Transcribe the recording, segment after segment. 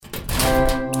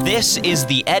This is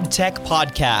the EdTech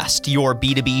Podcast, your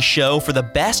B2B show for the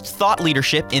best thought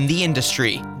leadership in the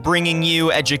industry, bringing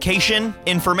you education,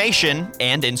 information,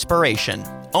 and inspiration,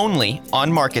 only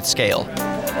on MarketScale.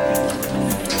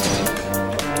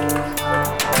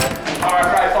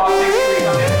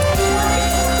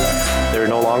 They're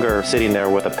no longer sitting there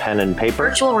with a pen and paper.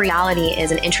 Virtual reality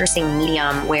is an interesting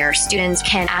medium where students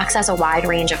can access a wide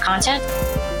range of content.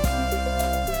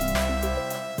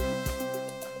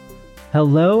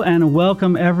 Hello and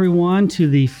welcome everyone to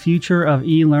the Future of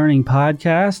E-Learning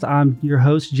podcast. I'm your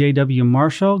host, J.W.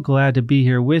 Marshall. Glad to be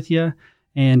here with you.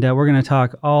 And we're going to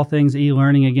talk all things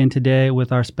e-learning again today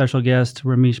with our special guest,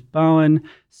 Ramesh Balan,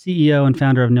 CEO and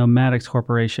founder of Nomadix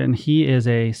Corporation. He is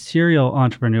a serial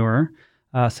entrepreneur,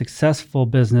 successful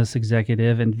business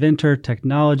executive, inventor,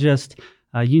 technologist,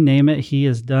 you name it, he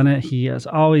has done it. He is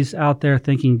always out there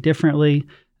thinking differently,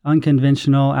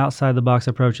 unconventional, outside-the-box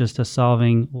approaches to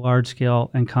solving large-scale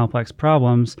and complex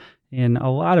problems in a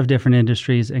lot of different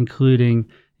industries, including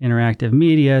interactive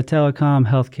media, telecom,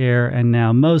 healthcare, and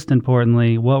now, most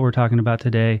importantly, what we're talking about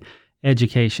today,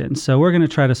 education. So we're going to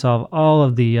try to solve all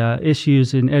of the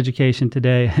issues in education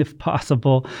today, if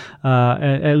possible,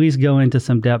 at least go into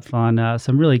some depth on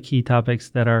some really key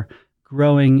topics that are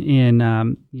growing in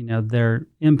their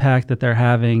impact that they're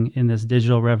having in this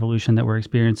digital revolution that we're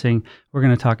experiencing. We're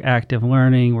going to talk active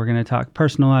learning. We're going to talk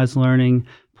personalized learning,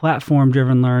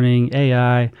 platform-driven learning,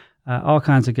 AI, all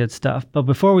kinds of good stuff. But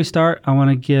before we start, I want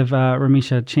to give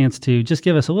Ramesh a chance to just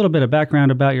give us a little bit of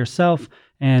background about yourself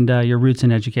and your roots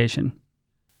in education.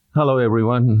 Hello,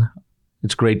 everyone.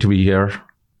 It's great to be here.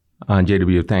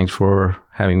 JW, thanks for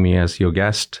having me as your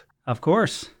guest. Of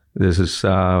course. This is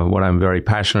what I'm very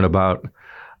passionate about.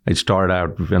 I started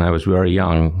out when I was very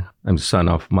young. I'm the son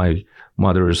of my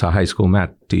mother is a high school math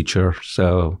teacher,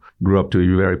 so grew up to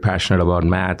be very passionate about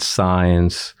math,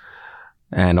 science,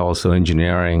 and also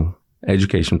engineering.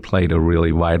 Education played a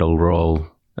really vital role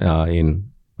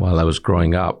while I was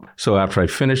growing up. So after I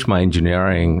finished my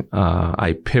engineering,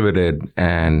 I pivoted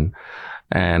and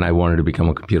I wanted to become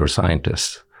a computer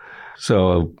scientist.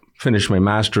 So finished my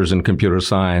master's in computer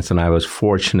science, and I was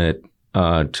fortunate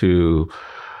to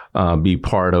be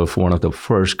part of one of the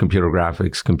first computer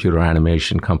graphics, computer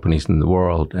animation companies in the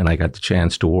world. And I got the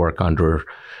chance to work under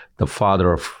the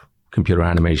father of computer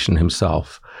animation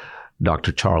himself,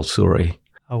 Dr. Charles Suri.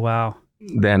 Oh, wow.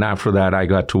 Then after that, I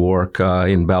got to work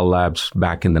in Bell Labs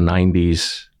back in the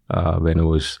 90s when it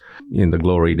was in the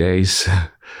glory days.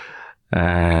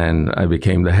 And I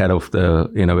became the head of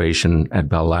the innovation at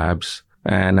Bell Labs.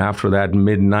 And after that,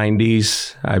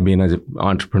 mid-90s, I've been an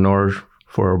entrepreneur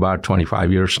for about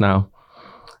 25 years now,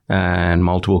 and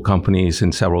multiple companies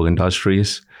in several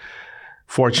industries.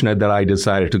 Fortunate that I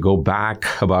decided to go back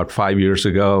about 5 years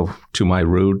ago to my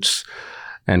roots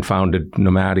and founded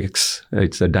Nomadix.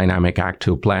 It's a dynamic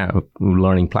active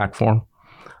learning platform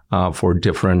for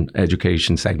different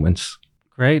education segments.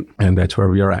 Great. And that's where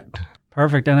we are at.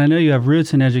 Perfect. And I know you have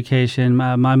roots in education.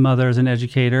 My mother is an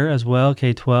educator as well,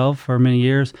 K-12 for many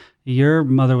years. Your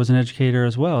mother was an educator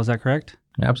as well. Is that correct?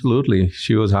 Absolutely.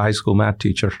 She was a high school math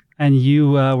teacher. And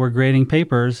you were grading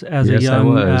papers as a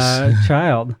young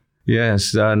child.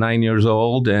 Yes, 9 years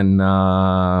old. And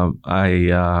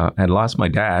I had lost my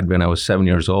dad when I was 7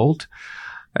 years old.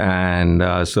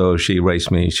 And so she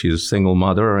raised me. She's a single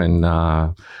mother, and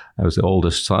I was the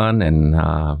oldest son. And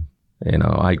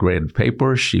I graded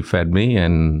papers, she fed me,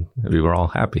 and we were all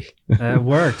happy. It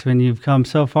worked when you've come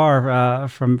so far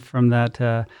from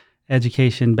that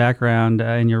education background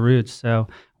in your roots. So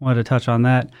I wanted to touch on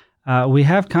that. We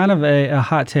have kind of a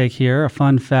hot take here, a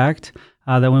fun fact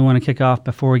that we want to kick off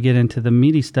before we get into the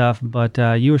meaty stuff. But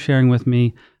you were sharing with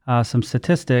me some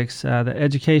statistics that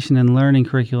education and learning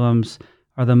curriculums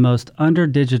are the most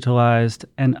under-digitalized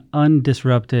and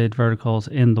undisrupted verticals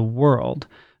in the world.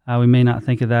 We may not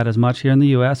think of that as much here in the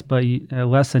U.S., but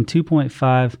less than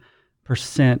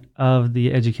 2.5% of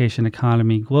the education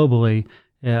economy globally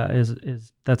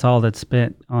is that's all that's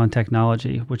spent on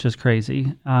technology, which is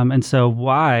crazy. And so,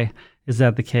 why is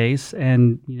that the case?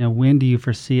 And when do you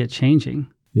foresee it changing?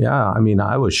 Yeah, I mean,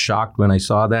 I was shocked when I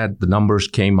saw that. The numbers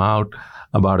came out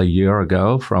about a year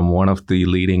ago from one of the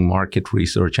leading market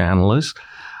research analysts.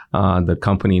 The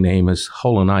company name is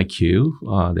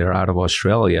HolonIQ. They're out of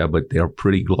Australia, but they're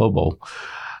pretty global.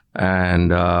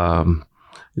 And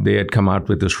they had come out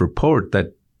with this report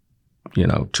that,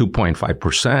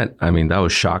 2.5%. I mean, that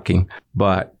was shocking.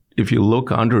 But if you look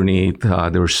underneath,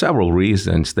 there are several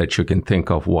reasons that you can think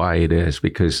of why it is,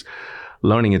 because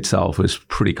learning itself is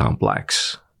pretty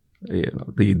complex.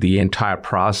 the entire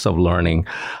process of learning,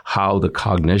 how the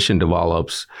cognition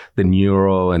develops, the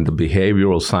neuro and the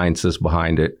behavioral sciences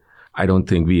behind it. I don't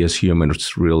think we as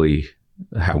humans really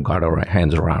have got our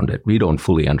hands around it. We don't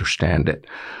fully understand it,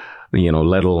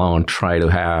 let alone try to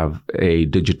have a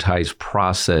digitized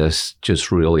process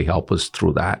just really help us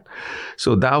through that.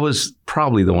 So that was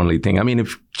probably the only thing. I mean,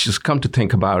 if just come to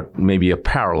think about maybe a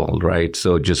parallel, right?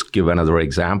 So just give another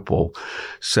example.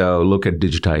 So look at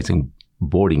digitizing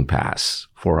boarding pass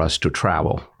for us to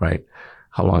travel, right?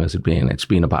 How long has it been? It's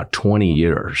been about 20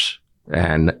 years.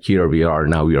 And here we are,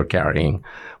 now we are carrying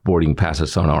boarding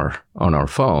passes on our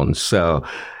phones. So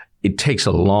it takes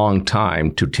a long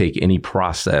time to take any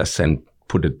process and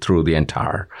put it through the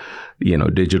entire,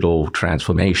 digital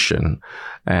transformation.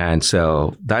 And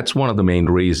so that's one of the main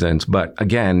reasons. But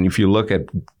again, if you look at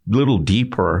a little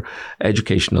deeper,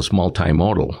 education is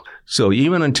multimodal. So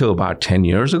even until about 10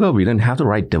 years ago, we didn't have the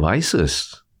right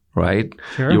devices. Right?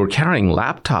 Sure. You were carrying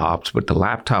laptops, but the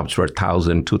laptops were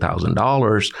 $1,000,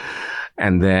 $2,000.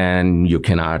 And then you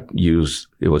cannot use,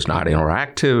 it was not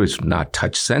interactive, it's not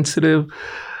touch sensitive.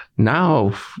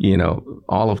 Now,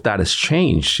 all of that has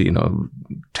changed.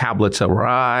 Tablets have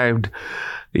arrived,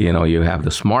 you have the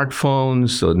smartphones,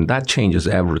 so that changes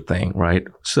everything, right?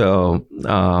 So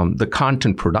the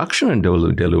content production and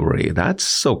delivery, that's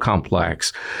so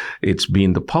complex. It's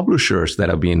been the publishers that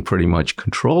have been pretty much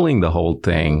controlling the whole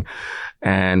thing.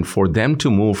 And for them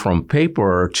to move from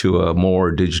paper to a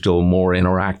more digital, more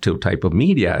interactive type of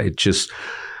media,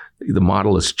 the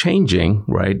model is changing,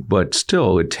 right? But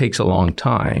still, it takes a long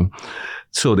time.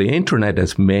 So the internet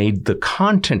has made the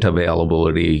content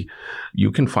availability.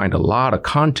 You can find a lot of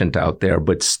content out there,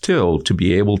 but still to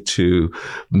be able to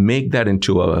make that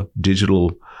into a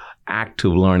digital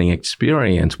active learning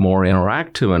experience, more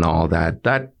interactive and all that,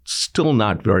 that's still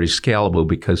not very scalable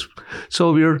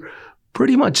so we're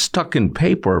pretty much stuck in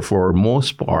paper for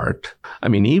most part. I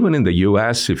mean, even in the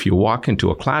U.S., if you walk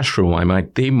into a classroom,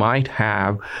 they might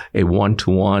have a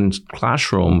one-to-one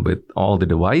classroom with all the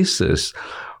devices,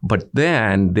 but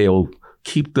then they'll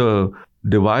keep the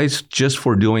device just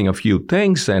for doing a few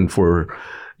things and for,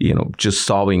 just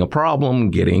solving a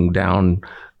problem, getting down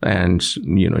and,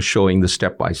 showing the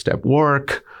step-by-step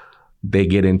work. They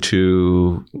get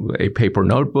into a paper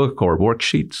notebook or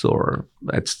worksheets, or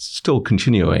that's still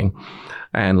continuing.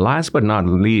 And last but not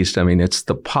least, it's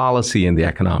the policy and the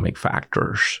economic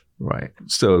factors, right?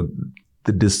 So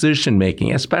the decision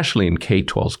making, especially in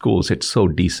K-12 schools, it's so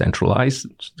decentralized.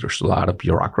 There's a lot of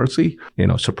bureaucracy,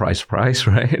 surprise, surprise,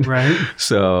 right? Right.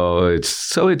 So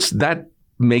it's that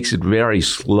makes it very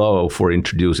slow for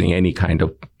introducing any kind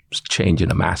of change in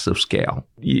a massive scale.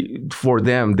 For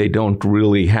them, they don't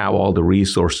really have all the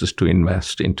resources to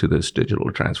invest into this digital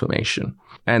transformation.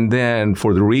 And then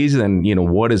for the reason,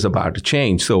 what is about to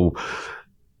change. So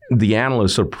the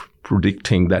analysts are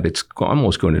predicting that it's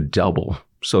almost going to double.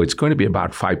 So it's going to be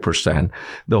about 5%.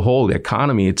 The whole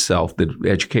economy itself, the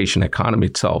education economy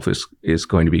itself is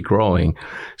going to be growing.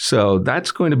 So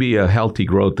that's going to be a healthy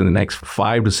growth in the next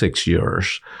 5 to 6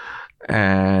 years.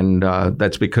 And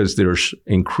that's because there's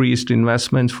increased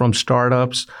investments from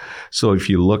startups. So if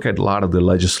you look at a lot of the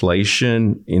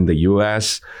legislation in the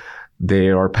U.S., they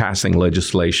are passing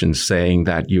legislation saying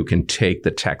that you can take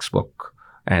the textbook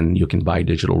and you can buy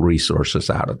digital resources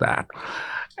out of that.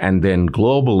 And then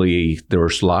globally,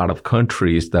 there's a lot of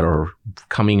countries that are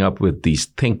coming up with these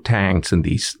think tanks and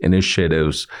these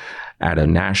initiatives at a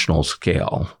national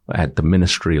scale, at the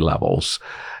ministry levels.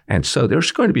 And so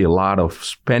there's going to be a lot of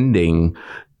spending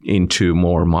into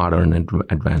more modern and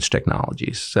advanced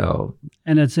technologies.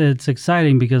 And it's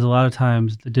exciting because a lot of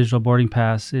times the digital boarding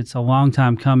pass, it's a long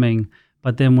time coming,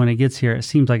 but then when it gets here, it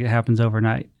seems like it happens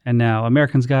overnight. And now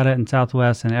Americans got it and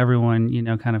Southwest and everyone,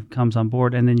 kind of comes on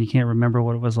board, and then you can't remember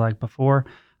what it was like before.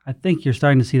 I think you're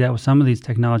starting to see that with some of these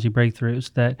technology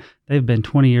breakthroughs that they've been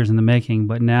 20 years in the making,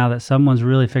 but now that someone's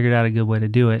really figured out a good way to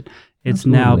do it, it's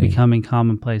Absolutely. Now becoming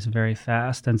commonplace very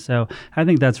fast. And so I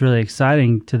think that's really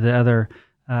exciting to the other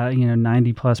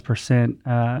 90+%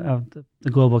 of the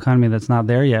global economy that's not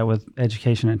there yet with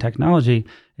education and technology,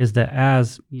 is that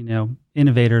as,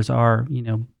 innovators are,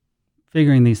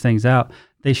 figuring these things out,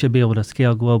 they should be able to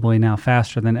scale globally now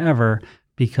faster than ever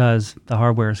because the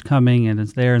hardware is coming and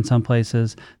it's there in some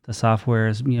places. The software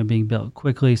is, being built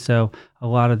quickly. So a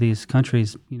lot of these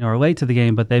countries, are late to the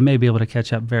game, but they may be able to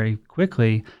catch up very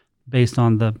quickly based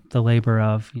on the labor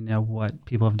of, what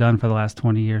people have done for the last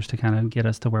 20 years to kind of get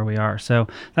us to where we are. So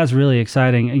that's really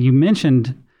exciting. You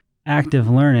mentioned active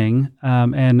learning,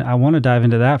 and I want to dive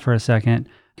into that for a second,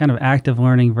 kind of active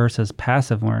learning versus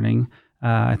passive learning.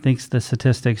 I think the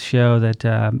statistics show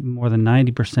that more than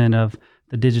 90% of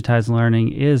the digitized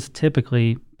learning is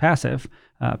typically passive.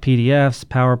 PDFs,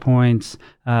 PowerPoints,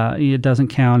 it doesn't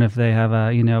count if they have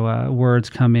words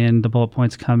come in, the bullet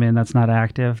points come in. That's not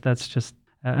active. That's just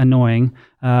annoying.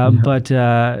 But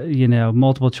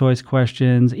multiple choice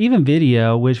questions, even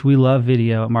video, which we love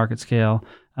video at MarketScale.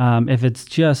 If it's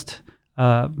just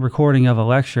recording of a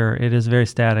lecture, it is very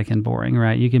static and boring,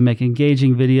 right? You can make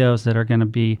engaging videos that are going to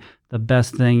be the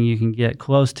best thing you can get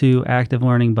close to active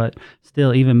learning, but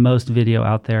still, even most video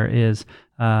out there is,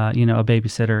 a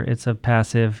babysitter. It's a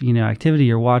passive, activity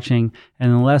you're watching,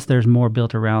 and unless there's more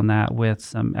built around that with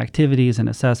some activities and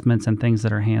assessments and things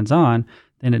that are hands-on,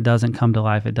 then it doesn't come to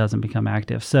life. It doesn't become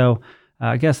active. So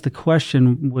I guess the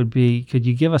question would be, could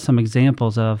you give us some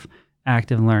examples of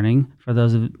active learning for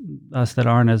those of us that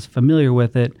aren't as familiar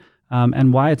with it,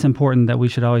 and why it's important that we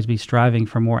should always be striving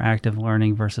for more active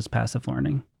learning versus passive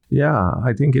learning? Yeah,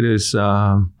 I think it is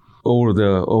over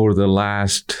the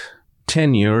last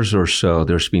 10 years or so,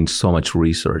 there's been so much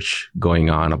research going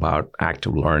on about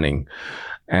active learning.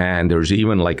 And there's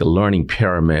even like a learning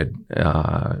pyramid,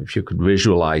 if you could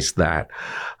visualize that,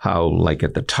 how like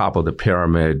at the top of the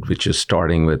pyramid, which is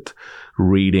starting with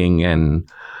reading and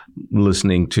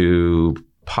listening to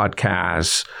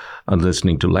podcasts, and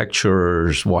listening to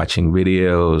lectures, watching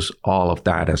videos, all of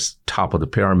that is top of the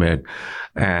pyramid,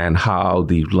 and how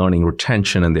the learning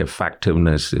retention and the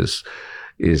effectiveness is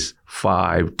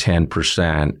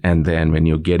 5-10%. And then when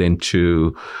you get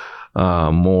into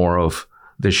more of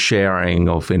the sharing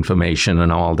of information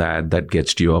and all that, that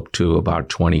gets you up to about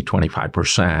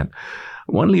 20-25%.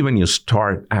 Only when you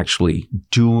start actually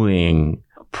doing,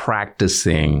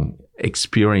 practicing,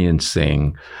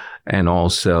 experiencing, and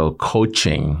also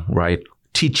coaching, right?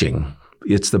 Teaching.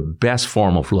 It's the best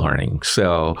form of learning.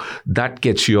 So that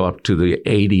gets you up to the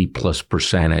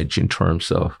 80+% in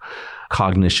terms of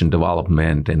cognition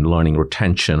development and learning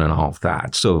retention and all of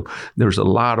that. So there's a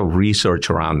lot of research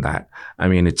around that. I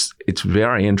mean, it's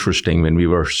very interesting. When we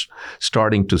were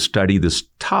starting to study this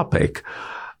topic,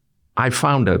 I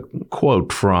found a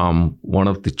quote from one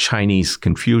of the Chinese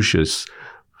Confucius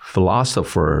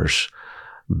philosophers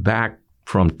back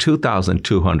from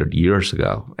 2,200 years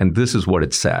ago. And this is what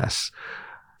it says.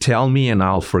 Tell me and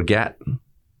I'll forget.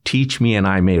 Teach me and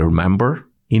I may remember.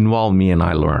 Involve me and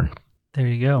I learn. There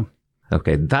you go.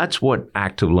 Okay, that's what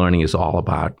active learning is all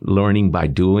about. Learning by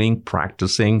doing,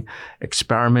 practicing,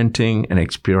 experimenting, and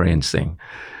experiencing.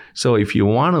 So if you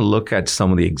want to look at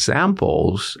some of the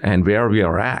examples and where we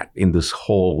are at in this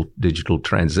whole digital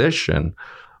transition,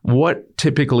 what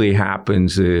typically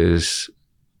happens is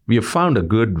we have found a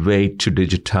good way to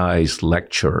digitize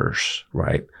lectures,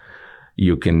 right?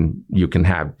 You can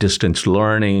have distance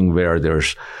learning where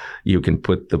you can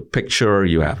put the picture,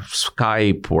 you have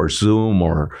Skype or Zoom,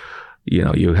 or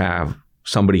you have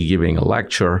somebody giving a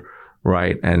lecture,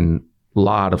 right? And a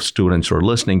lot of students are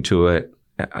listening to it.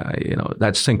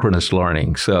 That's synchronous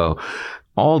learning. So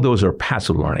all those are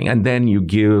passive learning. And then you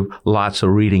give lots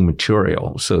of reading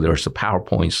material. So there's the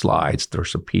PowerPoint slides,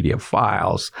 there's the PDF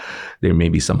files, there may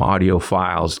be some audio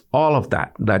files, all of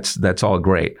that. That's all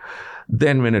great.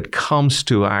 Then when it comes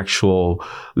to actual,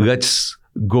 let's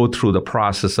go through the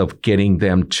process of getting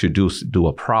them to do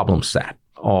a problem set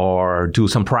or do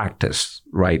some practice,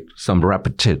 right? Some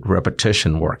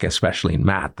repetition work, especially in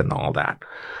math and all that.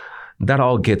 That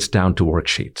all gets down to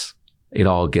worksheets. It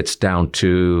all gets down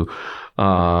to,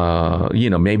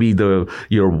 maybe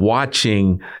you're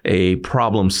watching a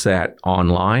problem set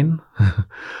online,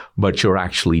 but you're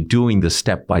actually doing the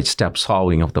step-by-step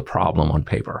solving of the problem on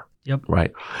paper. Yep.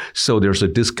 Right. So there's a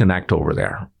disconnect over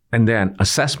there. And then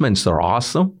assessments are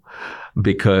awesome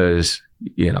because,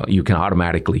 you can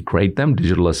automatically grade them,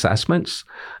 digital assessments,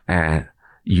 and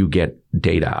you get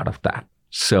data out of that.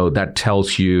 So that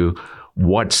tells you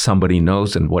what somebody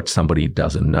knows and what somebody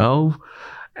doesn't know.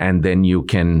 And then you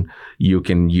can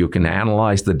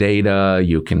analyze the data,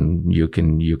 you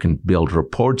can build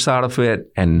reports out of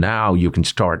it, and now you can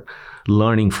start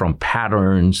learning from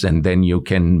patterns, and then you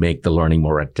can make the learning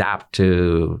more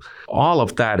adaptive. All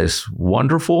of that is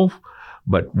wonderful,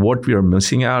 but what we are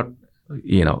missing out,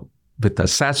 with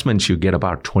assessments, you get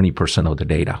about 20% of the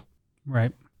data.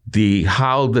 Right.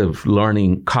 How the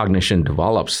learning cognition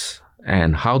develops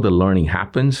and how the learning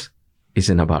happens is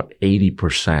in about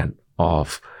 80%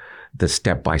 of the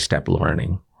step-by-step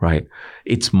learning, right?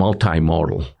 It's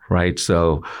multimodal, right?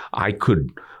 So a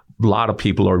lot of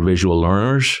people are visual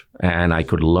learners, and I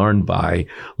could learn by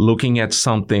looking at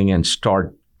something and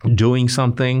start doing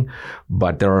something,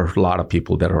 but there are a lot of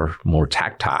people that are more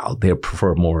tactile. They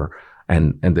prefer more,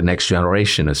 and the next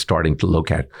generation is starting to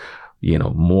look at,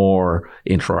 more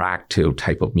interactive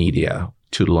type of media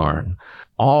to learn.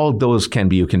 all those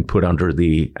you can put under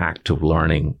the active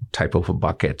learning type of a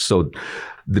bucket. So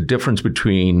the difference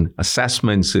between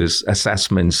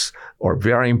assessments are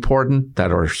very important,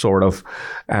 that are sort of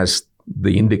as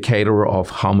the indicator of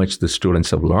how much the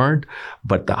students have learned,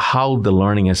 but how the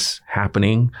learning is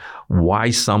happening,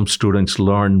 why some students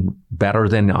learn better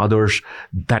than others,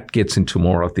 that gets into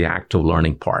more of the active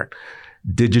learning part.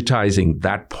 Digitizing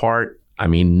that part, I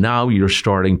mean, now you're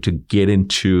starting to get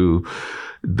into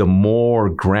the more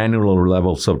granular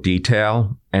levels of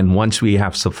detail. And once we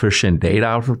have sufficient data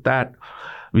out of that,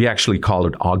 we actually call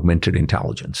it augmented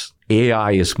intelligence.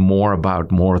 AI is more of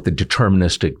the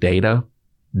deterministic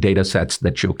data sets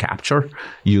that you capture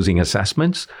using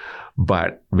assessments.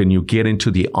 But when you get into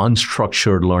the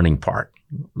unstructured learning part,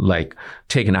 like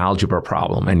take an algebra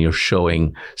problem and you're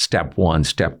showing step 1,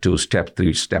 step 2, step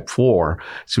 3, step 4,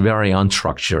 it's very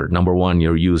unstructured. Number one,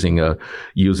 you're using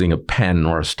a pen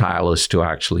or a stylus to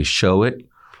actually show it.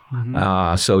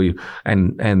 Mm-hmm.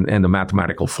 And the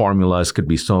mathematical formulas could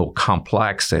be so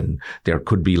complex, and there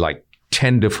could be like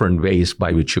 10 different ways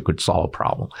by which you could solve a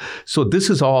problem. So this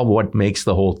is all what makes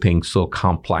the whole thing so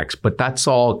complex, but that's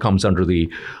all comes under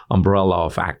the umbrella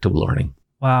of active learning.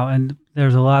 Wow. And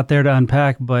there's a lot there to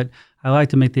unpack, but I like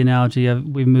to make the analogy of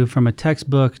we've moved from a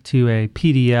textbook to a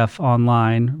PDF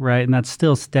online, right? And that's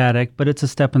still static, but it's a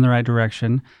step in the right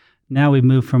direction. Now we've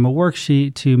moved from a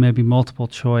worksheet to maybe multiple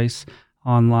choice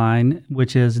online,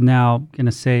 which is now going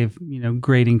to save,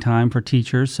 grading time for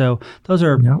teachers. So those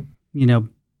are,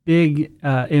 big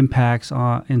impacts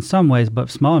in some ways, but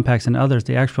small impacts in others.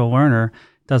 The actual learner,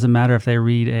 doesn't matter if they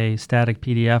read a static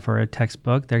PDF or a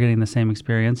textbook, they're getting the same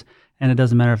experience. And it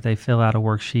doesn't matter if they fill out a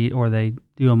worksheet or they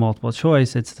do a multiple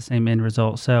choice, it's the same end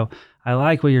result. So I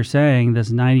like what you're saying,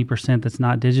 this 90% that's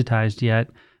not digitized yet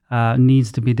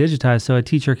needs to be digitized, so a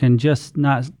teacher can just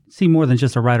not see more than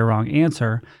just a right or wrong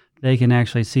answer. They can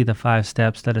actually see the 5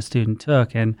 steps that a student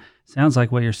took. And it sounds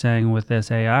like what you're saying with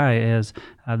this AI is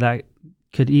that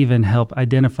could even help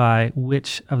identify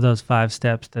which of those 5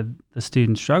 steps that the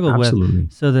student struggled with,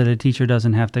 so that a teacher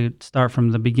doesn't have to start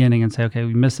from the beginning and say, okay,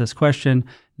 we missed this question,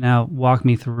 now walk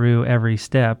me through every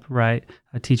step, right?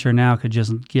 A teacher now could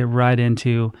just get right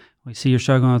into, we see you're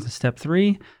struggling with step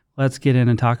 3, let's get in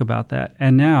and talk about that.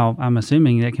 And now I'm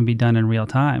assuming that can be done in real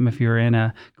time. If you're in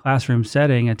a classroom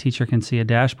setting, a teacher can see a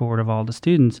dashboard of all the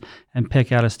students and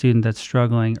pick out a student that's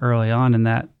struggling early on in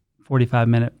that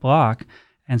 45-minute block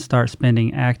and start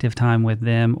spending active time with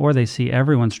them, or they see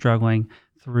everyone struggling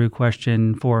through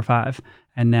question 4 or 5.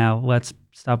 And now let's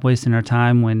stop wasting our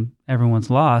time when everyone's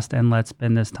lost, and let's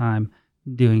spend this time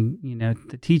doing,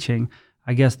 the teaching.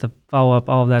 I guess the follow-up,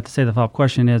 all of that to say, the follow-up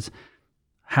question is,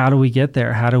 how do we get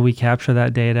there? How do we capture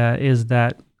that data? Is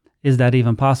that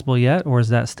even possible yet, or is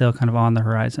that still kind of on the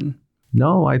horizon?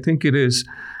 No, I think it is.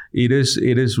 It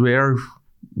is where,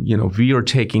 we are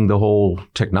taking the whole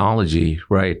technology,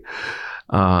 right?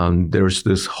 There's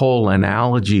this whole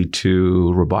analogy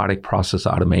to robotic process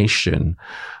automation,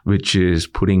 which is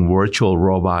putting virtual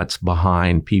robots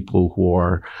behind people who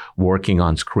are working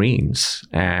on screens.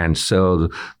 And so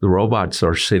the robots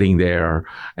are sitting there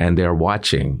and they're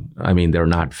watching. I mean, they're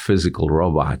not physical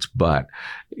robots, but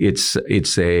it's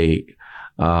a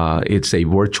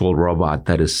virtual robot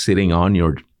that is sitting on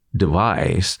your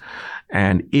device,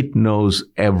 and it knows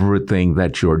everything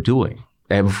that you're doing.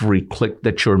 Every click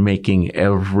that you're making,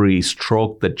 every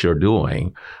stroke that you're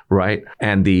doing, right?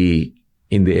 And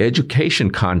in the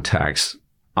education context,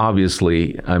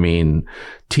 obviously, I mean,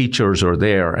 teachers are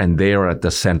there and they're at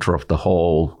the center of the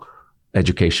whole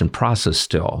education process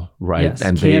still, right? Yes,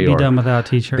 and can't be done without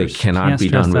teachers. They cannot be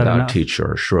done without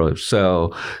teachers, sure.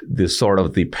 So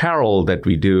the parallel that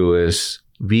we do is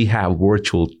we have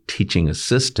virtual teaching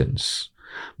assistants,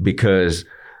 because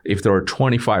if there are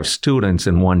 25 students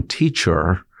and one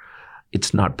teacher,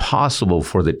 it's not possible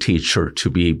for the teacher to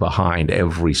be behind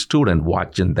every student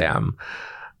watching them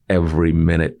every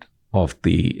minute of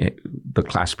the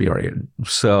class period.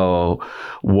 So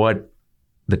what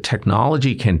the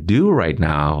technology can do right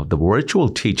now, the virtual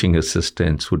teaching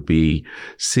assistants would be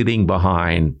sitting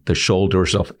behind the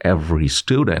shoulders of every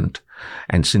student.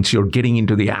 And since you're getting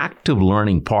into the active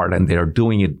learning part and they're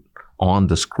doing it on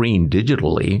the screen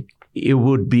digitally, it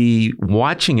would be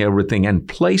watching everything, and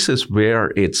places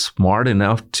where it's smart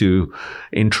enough to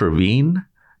intervene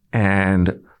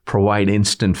and provide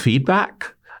instant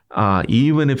feedback.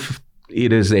 Even if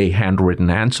it is a handwritten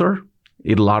answer,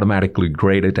 it'll automatically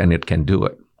grade it and it can do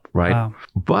it, right? Wow.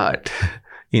 But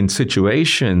in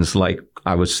situations like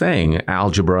I was saying,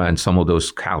 algebra and some of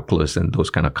those calculus and those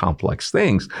kind of complex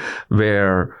things,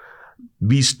 where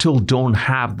we still don't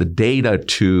have the data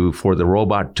for the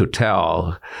robot to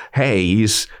tell, hey,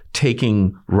 he's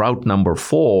taking route number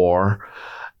 4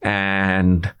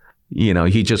 and,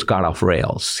 he just got off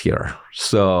rails here.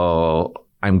 So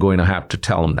I'm going to have to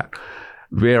tell him that.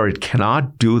 Where it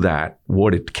cannot do that,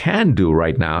 what it can do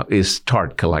right now is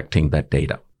start collecting that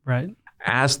data. Right.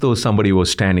 As though somebody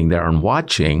was standing there and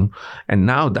watching, and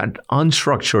now that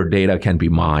unstructured data can be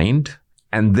mined,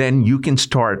 and then you can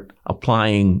start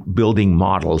building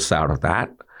models out of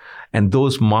that. And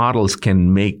those models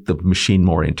can make the machine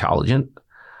more intelligent.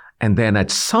 And then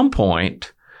at some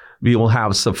point, we will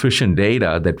have sufficient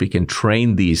data that we can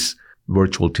train these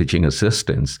virtual teaching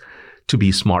assistants to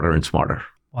be smarter and smarter.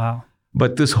 Wow.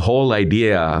 But this whole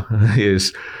idea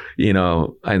is, and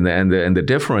the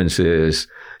difference is,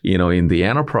 in the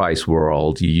enterprise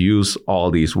world, you use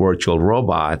all these virtual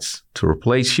robots to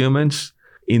replace humans.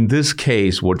 In this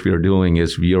case, what we are doing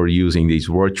is we are using these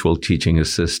virtual teaching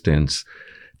assistants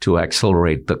to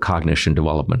accelerate the cognition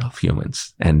development of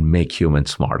humans and make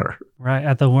humans smarter. Right,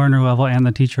 at the learner level and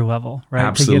the teacher level, right?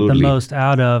 Absolutely. To get the most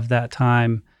out of that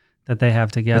time that they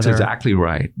have together. That's exactly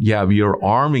right. Yeah, we are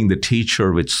arming the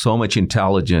teacher with so much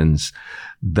intelligence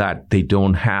that they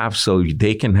don't have, so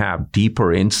they can have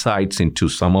deeper insights into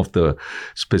some of the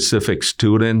specific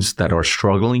students that are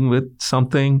struggling with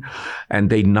something. And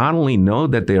they not only know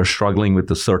that they are struggling with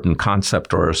a certain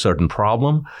concept or a certain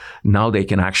problem, now they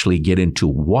can actually get into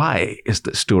why is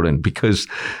the student, because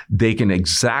they can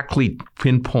exactly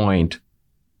pinpoint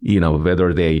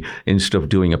whether they, instead of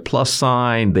doing a plus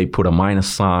sign, they put a minus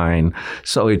sign.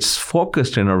 So it's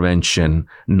focused intervention,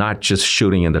 not just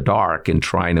shooting in the dark and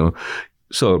trying to.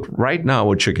 So right now,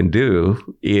 what you can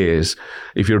do is,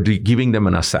 if you're giving them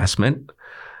an assessment,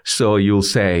 so you'll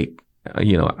say,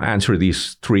 answer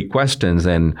these 3 questions.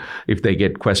 And if they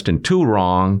get question 2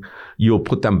 wrong, you'll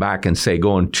put them back and say,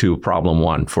 go into problem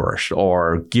 1 first,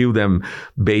 or give them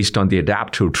based on the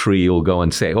adaptive tree. You'll go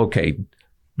and say, okay,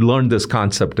 learn this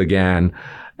concept again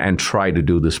and try to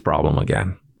do this problem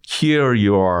again. Here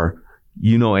you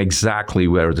know exactly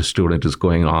where the student is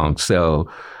going on.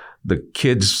 So the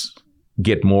kids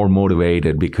get more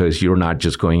motivated because you're not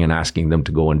just going and asking them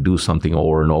to go and do something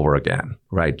over and over again,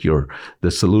 right?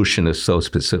 The solution is so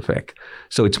specific.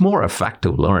 So it's more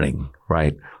effective learning,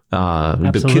 right?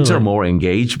 The kids are more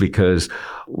engaged because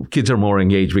you're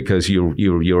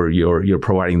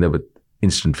providing them with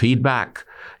instant feedback.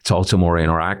 It's also more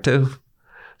interactive.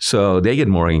 So they get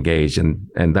more engaged,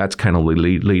 and that's kind of the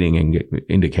leading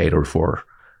indicator for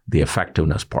the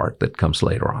effectiveness part that comes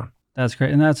later on. That's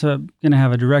great. And that's going to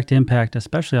have a direct impact,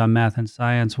 especially on math and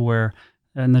science, where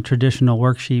in the traditional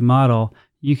worksheet model,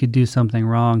 you could do something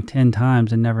wrong 10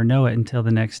 times and never know it until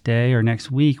the next day or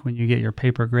next week when you get your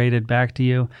paper graded back to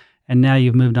you. And now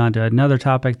you've moved on to another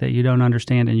topic that you don't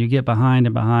understand, and you get behind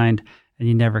and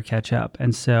you never catch up.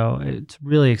 And so it's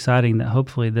really exciting that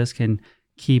hopefully this can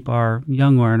keep our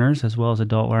young learners as well as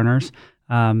adult learners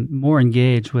more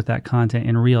engaged with that content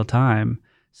in real time,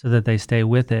 so that they stay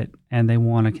with it and they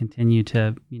want to continue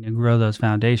to grow those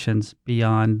foundations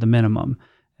beyond the minimum.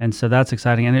 And so that's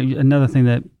exciting. And another thing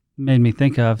that made me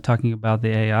think of talking about the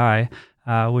AI,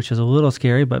 which is a little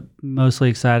scary, but mostly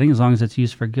exciting as long as it's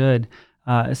used for good.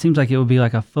 It seems like it would be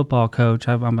like a football coach.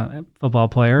 I'm a football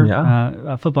player,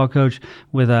 a football coach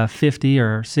with 50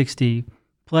 or 60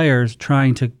 players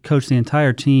trying to coach the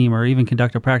entire team or even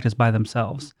conduct a practice by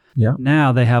themselves. Yeah.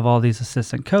 Now they have all these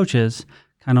assistant coaches,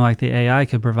 kind of like the AI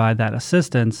could provide that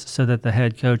assistance, so that the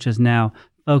head coach is now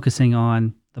focusing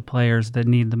on the players that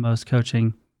need the most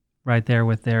coaching right there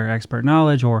with their expert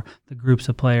knowledge or the groups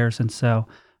of players. And so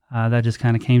that just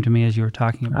kind of came to me as you were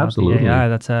talking about Absolutely. The AI.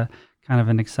 That's a kind of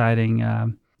an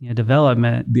exciting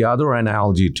development. The other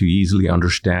analogy to easily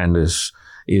understand is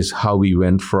how we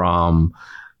went from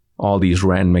all these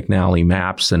Rand McNally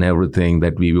maps and everything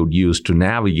that we would use to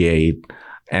navigate,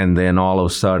 and then all of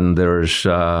a sudden there's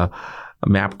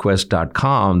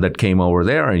MapQuest.com that came over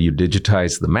there, and you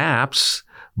digitize the maps,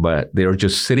 but they're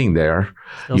just sitting there.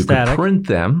 Still you static. can print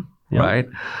them, yep. Right?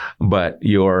 But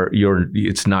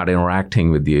it's not interacting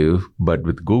with you. But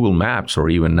with Google Maps, or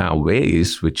even now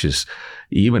Waze, which is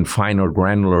even finer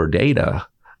granular data,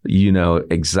 you know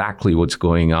exactly what's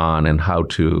going on and how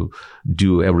to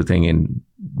do everything in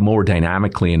more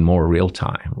dynamically and more real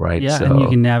time, right? Yeah, and you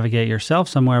can navigate yourself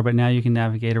somewhere, but now you can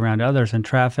navigate around others in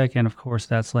traffic. And of course,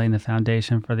 that's laying the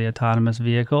foundation for the autonomous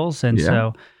vehicles. And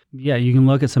so, you can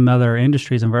look at some other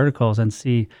industries and verticals and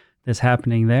see this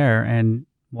happening there. And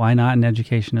why not in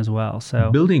education as well? So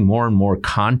building more and more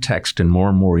context and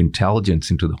more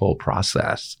intelligence into the whole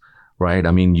process, right?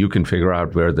 I mean, you can figure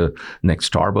out where the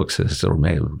next Starbucks is or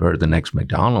where the next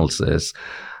McDonald's is.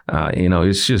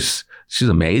 It's just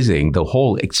amazing. The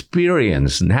whole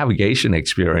experience, navigation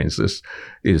experience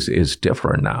is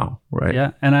different now, right?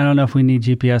 Yeah, and I don't know if we need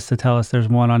GPS to tell us there's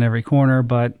one on every corner,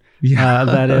 but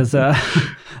that is a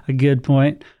good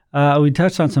point. We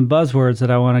touched on some buzzwords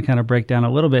that I want to kind of break down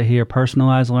a little bit here: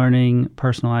 personalized learning,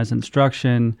 personalized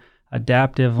instruction,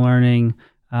 adaptive learning.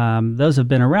 Those have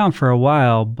been around for a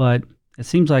while, but it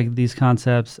seems like these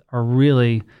concepts are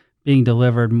really being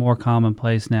delivered more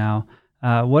commonplace now.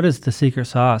 What is the secret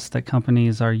sauce that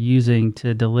companies are using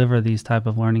to deliver these type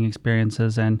of learning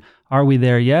experiences? And are we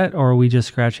there yet, or are we just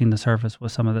scratching the surface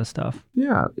with some of this stuff?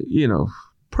 Yeah,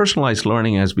 personalized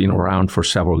learning has been around for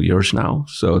several years now.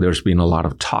 So there's been a lot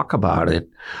of talk about it.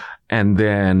 And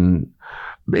then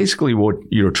basically what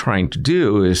you're trying to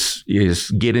do is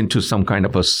get into some kind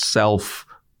of a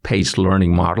self-paced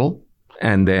learning model.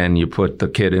 And then you put the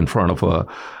kid in front of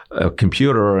a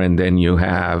computer, and then you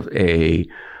have a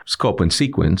scope and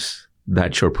sequence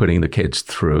that you're putting the kids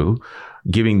through,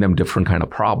 giving them different kind of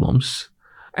problems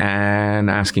and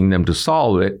asking them to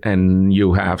solve it. And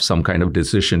you have some kind of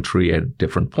decision tree at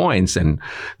different points. And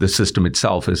the system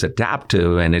itself is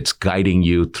adaptive, and it's guiding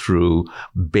you through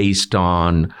based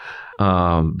on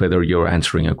whether you're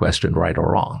answering a question right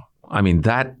or wrong. I mean,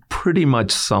 that pretty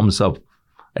much sums up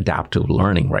adaptive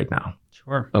learning right now.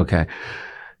 Sure. Okay.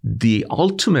 The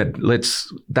ultimate,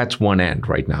 that's one end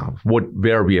right now,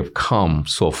 where we have come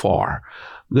so far.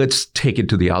 Let's take it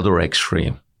to the other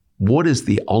extreme. What is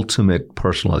the ultimate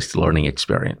personalized learning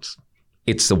experience?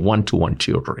 It's the one-to-one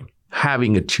tutoring.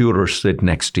 Having a tutor sit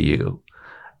next to you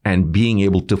and being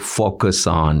able to focus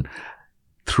on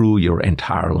through your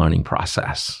entire learning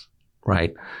process,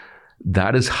 right?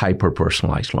 That is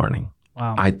hyper-personalized learning.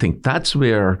 Wow. I think that's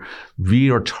where we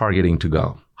are targeting to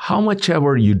go. How much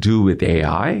ever you do with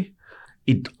AI,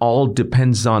 it all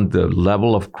depends on the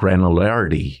level of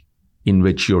granularity in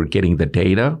which you're getting the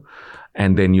data,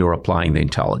 and then you're applying the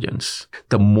intelligence.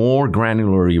 The more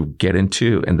granular you get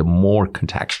into and the more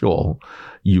contextual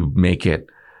you make it,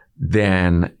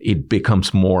 then it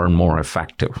becomes more and more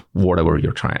effective, whatever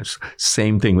you're trying.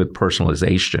 Same thing with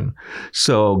personalization.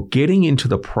 So getting into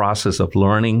the process of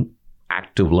learning,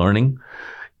 active learning,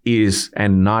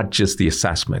 and not just the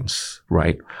assessments,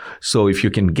 right? So if you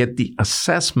can get the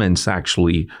assessments,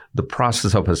 actually, the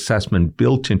process of assessment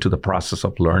built into the process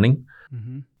of learning,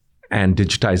 and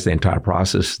digitize the entire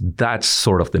process, that's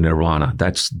sort of the nirvana.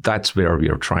 That's where we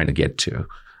are trying to get to.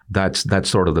 That's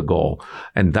sort of the goal.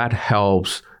 And that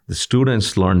helps the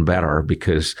students learn better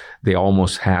because they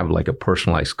almost have like a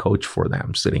personalized coach for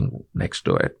them sitting next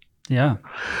to it. Yeah.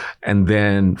 And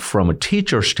then from a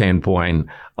teacher standpoint,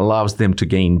 allows them to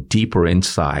gain deeper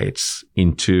insights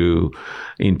into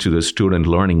the student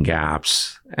learning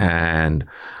gaps and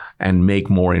make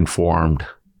more informed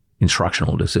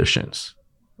instructional decisions.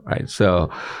 Right.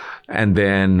 So, and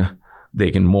then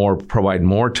they can provide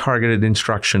more targeted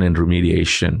instruction and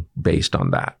remediation based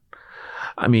on that.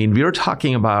 I mean, we're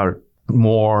talking about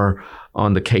more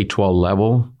on the K-12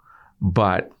 level,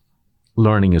 but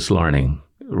learning is learning,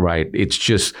 right? It's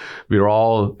just, we're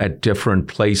all at different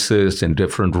places and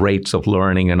different rates of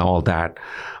learning and all that,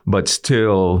 but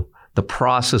still the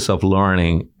process of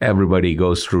learning, everybody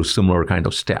goes through similar kind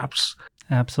of steps.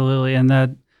 Absolutely. And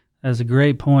that's a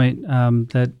great point,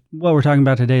 that what we're talking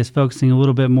about today is focusing a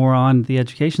little bit more on the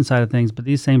education side of things, but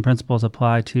these same principles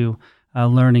apply to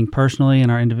learning personally in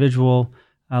our individual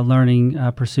learning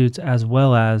pursuits, as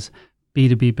well as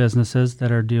B2B businesses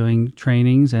that are doing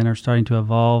trainings and are starting to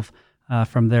evolve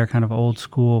from their kind of old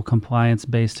school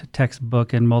compliance-based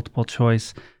textbook and multiple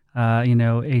choice,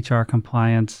 HR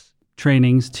compliance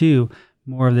trainings to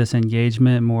more of this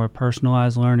engagement, more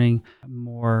personalized learning,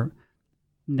 more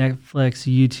Netflix,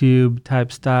 YouTube type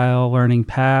style learning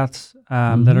paths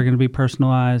that are going to be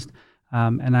personalized.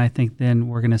 And I think then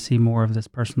we're going to see more of this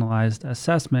personalized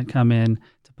assessment come in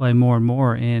to play more and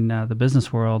more in the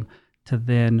business world to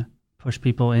then push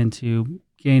people into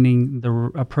gaining the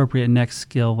appropriate next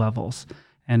skill levels.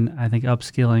 And I think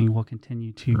upskilling will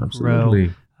continue to grow.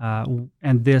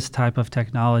 And this type of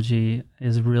technology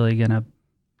is really going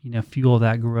to, fuel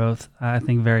that growth, I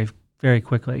think, very, very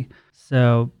quickly.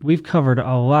 So we've covered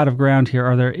a lot of ground here.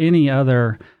 Are there any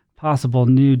other possible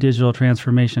new digital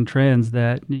transformation trends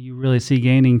that you really see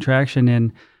gaining traction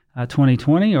in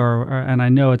 2020? And I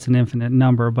know it's an infinite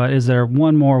number, but is there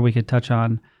one more we could touch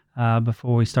on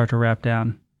before we start to wrap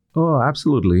down? Oh,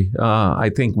 absolutely.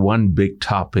 I think one big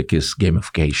topic is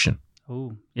gamification.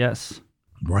 Oh, yes.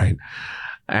 Right.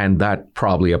 And that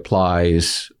probably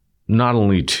applies not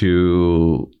only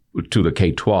to the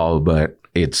K-12, but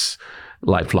it's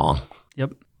lifelong.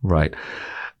 Yep. Right.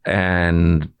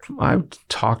 And I've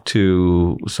talked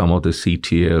to some of the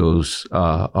CTOs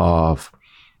of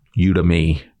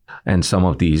Udemy and some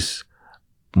of these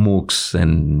MOOCs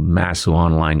and massive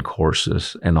online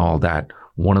courses and all that.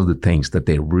 One of the things that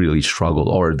they really struggle,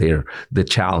 or the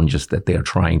challenges that they're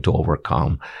trying to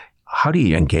overcome, how do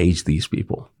you engage these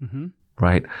people? Mm-hmm.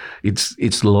 Right?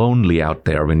 It's lonely out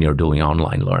there when you're doing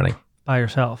online learning. By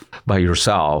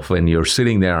yourself, and you're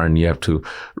sitting there and you have to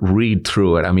read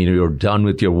through it. I mean, you're done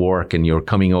with your work and you're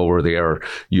coming over there,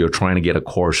 you're trying to get a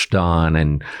course done,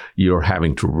 and you're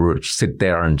having to sit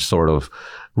there and sort of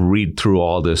read through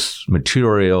all this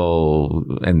material,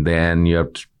 and then you're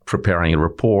preparing a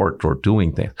report or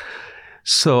doing things.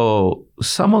 So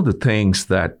some of the things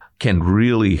that can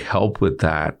really help with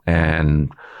that and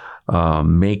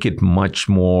make it much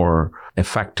more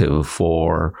effective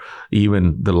for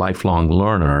even the lifelong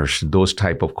learners, those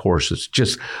type of courses.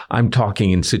 Just, I'm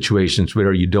talking in situations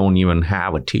where you don't even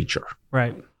have a teacher.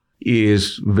 Right.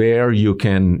 Is where you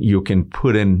can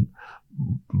put in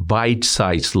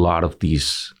bite-sized lot of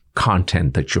these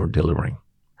content that you're delivering.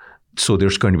 So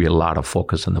there's going to be a lot of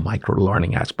focus on the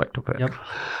micro-learning aspect of it. Yep.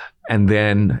 And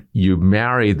then you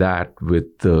marry that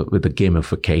with the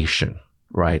gamification,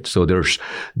 right? So there's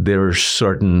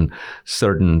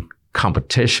certain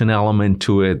competition element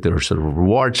to it. There's a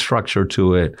reward structure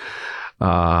to it.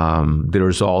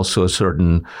 There's also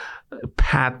certain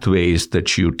pathways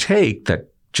that you take that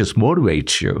just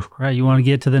motivates you. Right. You want to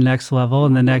get to the next level,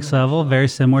 and the next level, very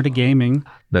similar to gaming.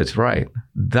 That's right.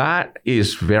 That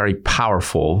is very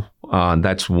powerful.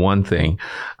 That's one thing.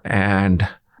 And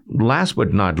last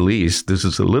but not least, this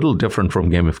is a little different from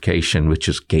gamification, which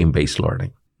is game-based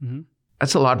learning. Mm-hmm.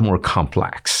 That's a lot more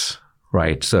complex,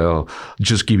 right? So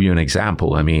just give you an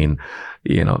example. I mean,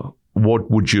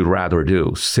 what would you rather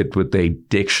do? Sit with a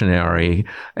dictionary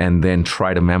and then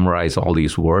try to memorize all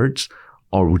these words?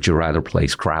 Or would you rather play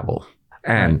Scrabble?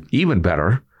 And even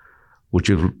better, would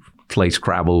you play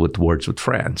Scrabble with Words with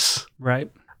Friends? Right.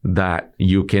 That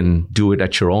you can do it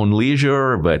at your own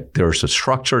leisure, but there's a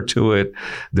structure to it.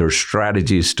 There's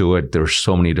strategies to it. There's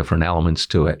so many different elements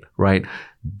to it, right?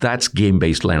 That's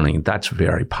game-based learning. That's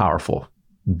very powerful.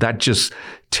 That just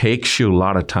takes you a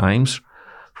lot of times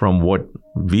from what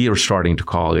we are starting to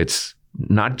call, it's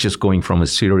not just going from a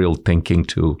serial thinking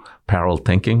to parallel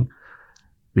thinking.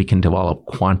 We can develop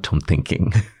quantum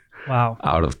thinking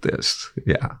out of this.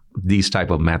 Yeah, these type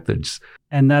of methods.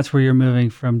 And that's where you're moving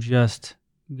from just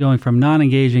going from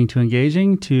non-engaging to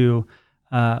engaging to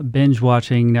binge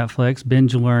watching Netflix,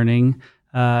 binge learning,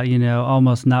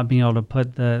 almost not being able to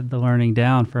put the learning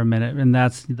down for a minute. And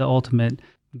that's the ultimate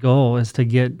goal, is to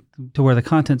get to where the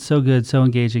content's so good, so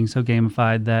engaging, so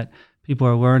gamified that people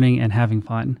are learning and having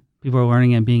fun. People are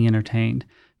learning and being entertained.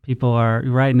 People are,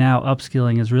 right now,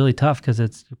 upskilling is really tough because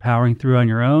you're powering through on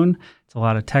your own. It's a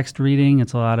lot of text reading.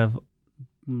 It's a lot of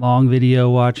long video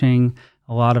watching,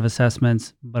 a lot of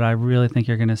assessments. But I really think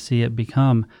you're going to see it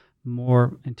become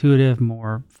more intuitive,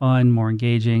 more fun, more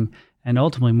engaging, and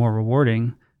ultimately more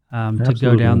rewarding to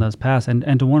go down those paths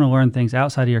and to want to learn things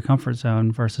outside of your comfort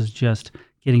zone versus just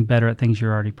getting better at things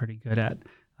you're already pretty good at.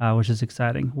 Which is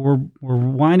exciting. We're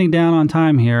winding down on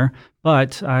time here,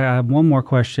 but I have one more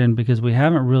question because we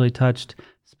haven't really touched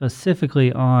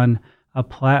specifically on a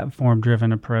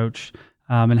platform-driven approach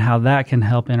and how that can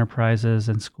help enterprises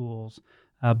and schools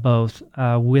both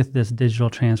with this digital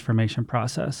transformation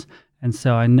process. And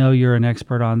so I know you're an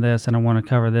expert on this, and I want to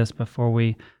cover this before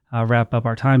we wrap up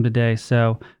our time today.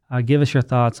 So give us your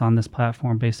thoughts on this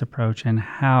platform-based approach and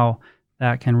how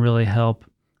that can really help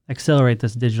accelerate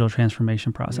this digital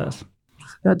transformation process.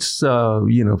 That's,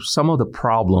 some of the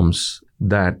problems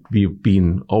that we've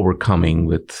been overcoming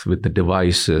with the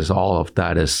devices, all of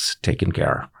that is taken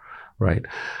care of, right?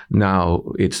 Now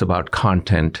it's about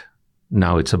content.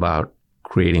 Now it's about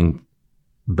creating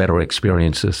better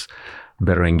experiences,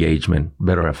 better engagement,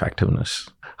 better effectiveness.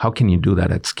 How can you do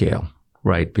that at scale,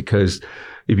 right? Because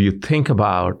if you think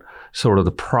about sort of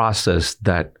the process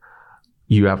that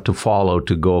you have to follow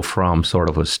to go from sort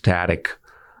of a static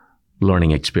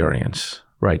learning experience,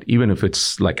 right? Even if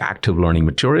it's like active learning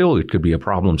material, it could be a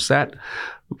problem set,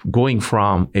 going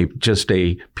from just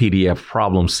a PDF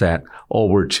problem set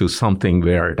over to something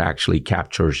where it actually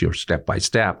captures your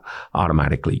step-by-step,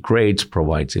 automatically grades,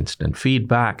 provides instant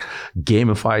feedback,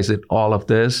 gamifies it, all of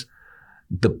this.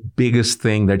 The biggest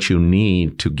thing that you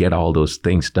need to get all those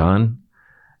things done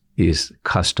is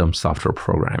custom software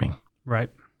programming. Right.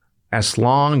 As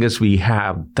long as we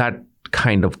have that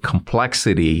kind of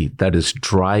complexity that is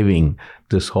driving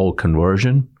this whole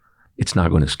conversion, it's not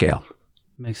going to scale.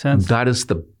 Makes sense. That is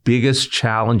the biggest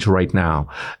challenge right now.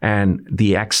 And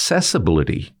the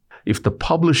accessibility if the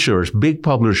publishers, big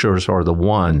publishers are the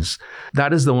ones,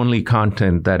 that is the only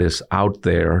content that is out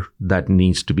there that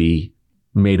needs to be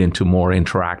made into more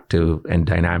interactive and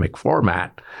dynamic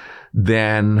format,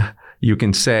 then you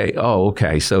can say, oh,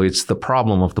 okay, so it's the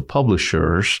problem of the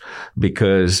publishers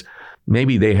because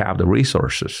maybe they have the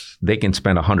resources. They can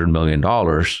spend $100 million,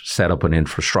 set up an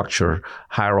infrastructure,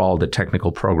 hire all the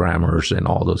technical programmers and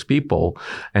all those people,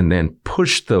 and then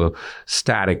push the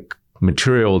static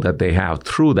material that they have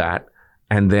through that,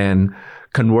 and then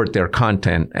convert their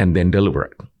content and then deliver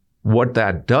it. What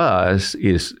that does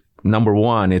is, number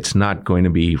one, it's not going to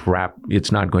be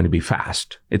it's not going to be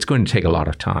fast. It's going to take a lot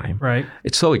of time. Right.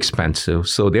 It's so expensive.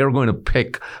 So they're going to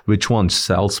pick which one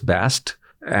sells best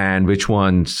and which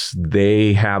ones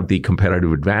they have the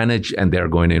competitive advantage, and they're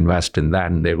going to invest in that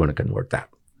and they're going to convert that.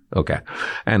 Okay.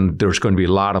 And there's going to be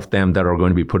a lot of them that are going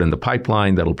to be put in the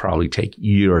pipeline that'll probably take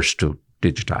years to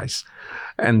digitize.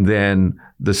 And then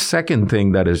the second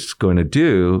thing that it's going to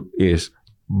do is,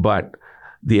 but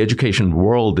the education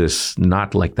world is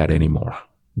not like that anymore.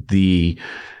 The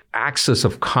access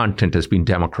of content has been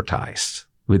democratized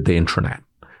with the internet.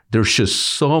 There's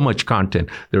just so much content.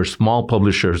 There's small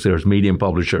publishers, there's medium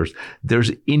publishers,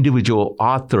 there's individual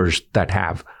authors that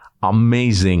have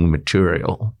amazing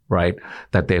material, right?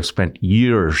 That they've spent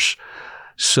years.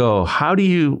 So how do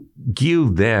you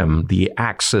give them the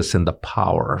access and the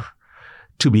power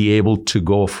to be able to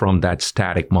go from that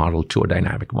static model to a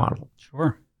dynamic model?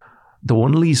 Sure. The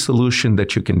only solution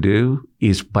that you can do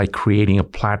is by creating a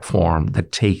platform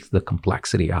that takes the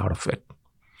complexity out of it.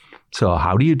 So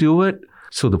how do you do it?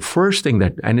 So the first thing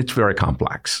and it's very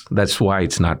complex. That's why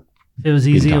it's not. If it was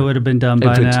easy, it would have been done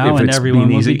by now, and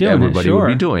everyone would be doing it. Everybody would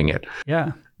be doing it.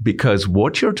 Yeah. Because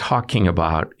what you're talking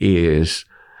about is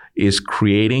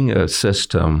creating a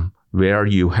system where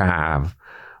you have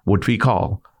what we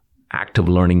call active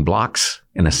learning blocks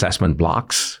and assessment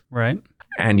blocks. Right.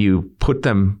 And you put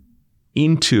them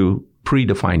into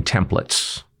predefined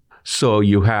templates. So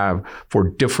you have for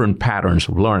different patterns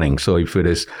of learning. So if it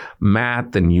is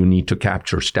math and you need to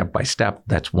capture step by step,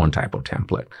 that's one type of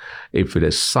template. If it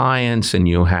is science and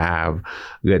you have,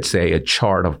 let's say, a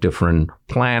chart of different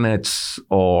planets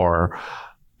or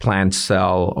plant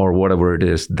cell or whatever it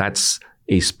is, that's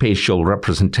a spatial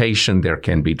representation. There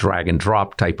can be drag and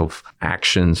drop type of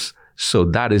actions. So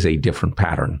that is a different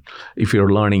pattern. If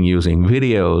you're learning using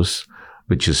videos,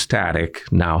 which is static,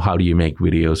 now how do you make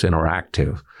videos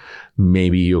interactive?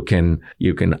 Maybe you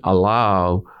can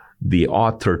allow the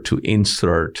author to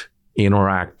insert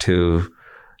interactive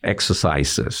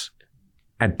exercises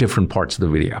at different parts of the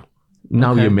video.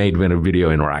 Now you made a video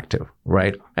interactive,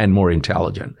 right? And more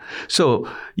intelligent. So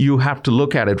you have to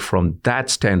look at it from that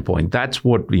standpoint. That's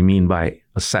what we mean by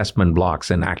assessment blocks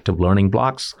and active learning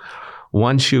blocks.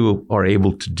 Once you are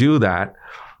able to do that,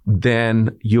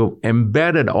 then you've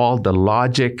embedded all the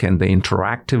logic and the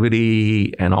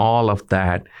interactivity and all of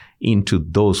that into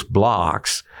those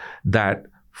blocks that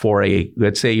for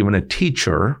let's say even a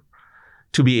teacher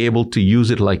to be able to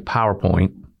use it like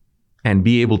PowerPoint and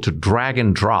be able to drag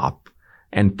and drop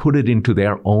and put it into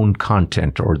their own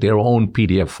content or their own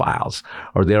PDF files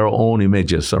or their own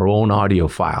images or own audio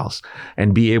files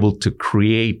and be able to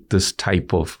create this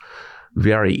type of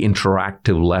very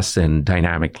interactive lesson,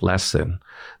 dynamic lesson.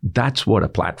 That's what a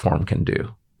platform can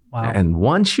do. Wow. And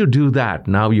once you do that,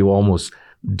 now you almost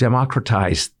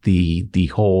democratize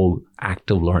the whole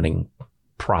active learning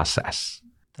process.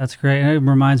 That's great. And it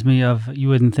reminds me of, you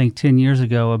wouldn't think 10 years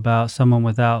ago about someone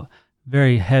without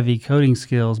very heavy coding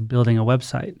skills building a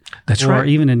website. That's right. Or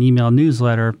even an email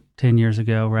newsletter 10 years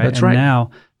ago, right? That's right. And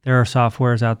now there are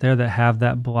softwares out there that have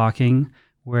that blocking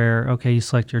where, okay, you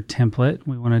select your template.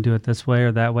 We want to do it this way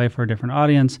or that way for a different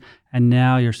audience. And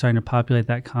now you're starting to populate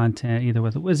that content either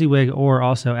with a WYSIWYG or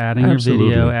also adding Absolutely.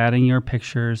 your video, adding your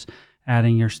pictures,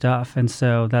 adding your stuff. And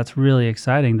so that's really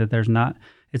exciting that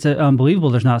it's unbelievable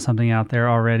there's not something out there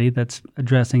already that's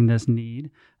addressing this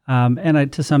need.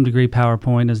 To some degree,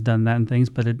 PowerPoint has done that and things,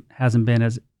 but it hasn't been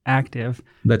as active.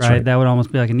 That's right. That would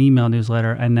almost be like an email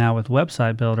newsletter. And now with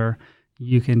Website Builder,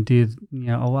 you can do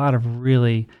a lot of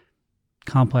really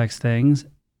complex things,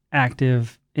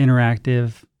 active,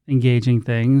 interactive, engaging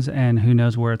things, and who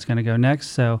knows where it's going to go next.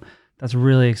 So that's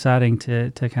really exciting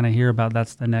to kind of hear about.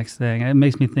 That's the next thing. It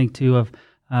makes me think too of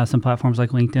some platforms like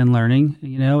LinkedIn Learning,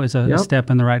 is a step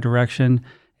in the right direction.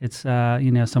 It's,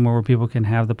 somewhere where people can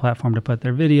have the platform to put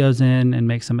their videos in and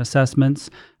make some assessments.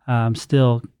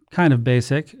 Still kind of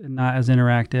basic, not as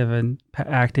interactive and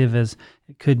active as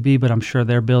it could be, but I'm sure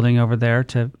they're building over there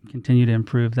to continue to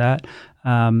improve that.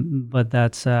 But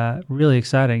that's really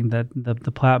exciting that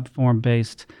the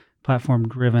platform-based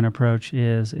platform-driven approach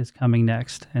is coming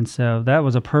next. And so that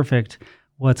was a perfect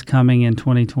what's coming in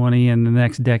 2020 and the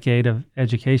next decade of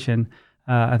education.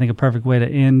 I think a perfect way to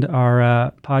end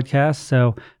our podcast.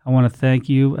 So I want to thank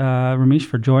you, Ramesh,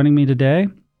 for joining me today.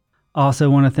 Also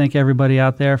want to thank everybody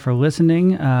out there for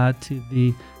listening to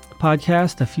the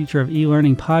podcast, the Future of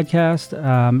E-Learning podcast,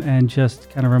 and just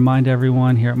kind of remind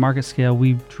everyone here at MarketScale,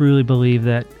 we truly believe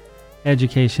that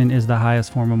education is the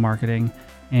highest form of marketing,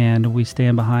 and we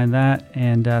stand behind that.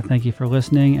 And thank you for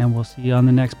listening, and we'll see you on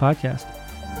the next podcast.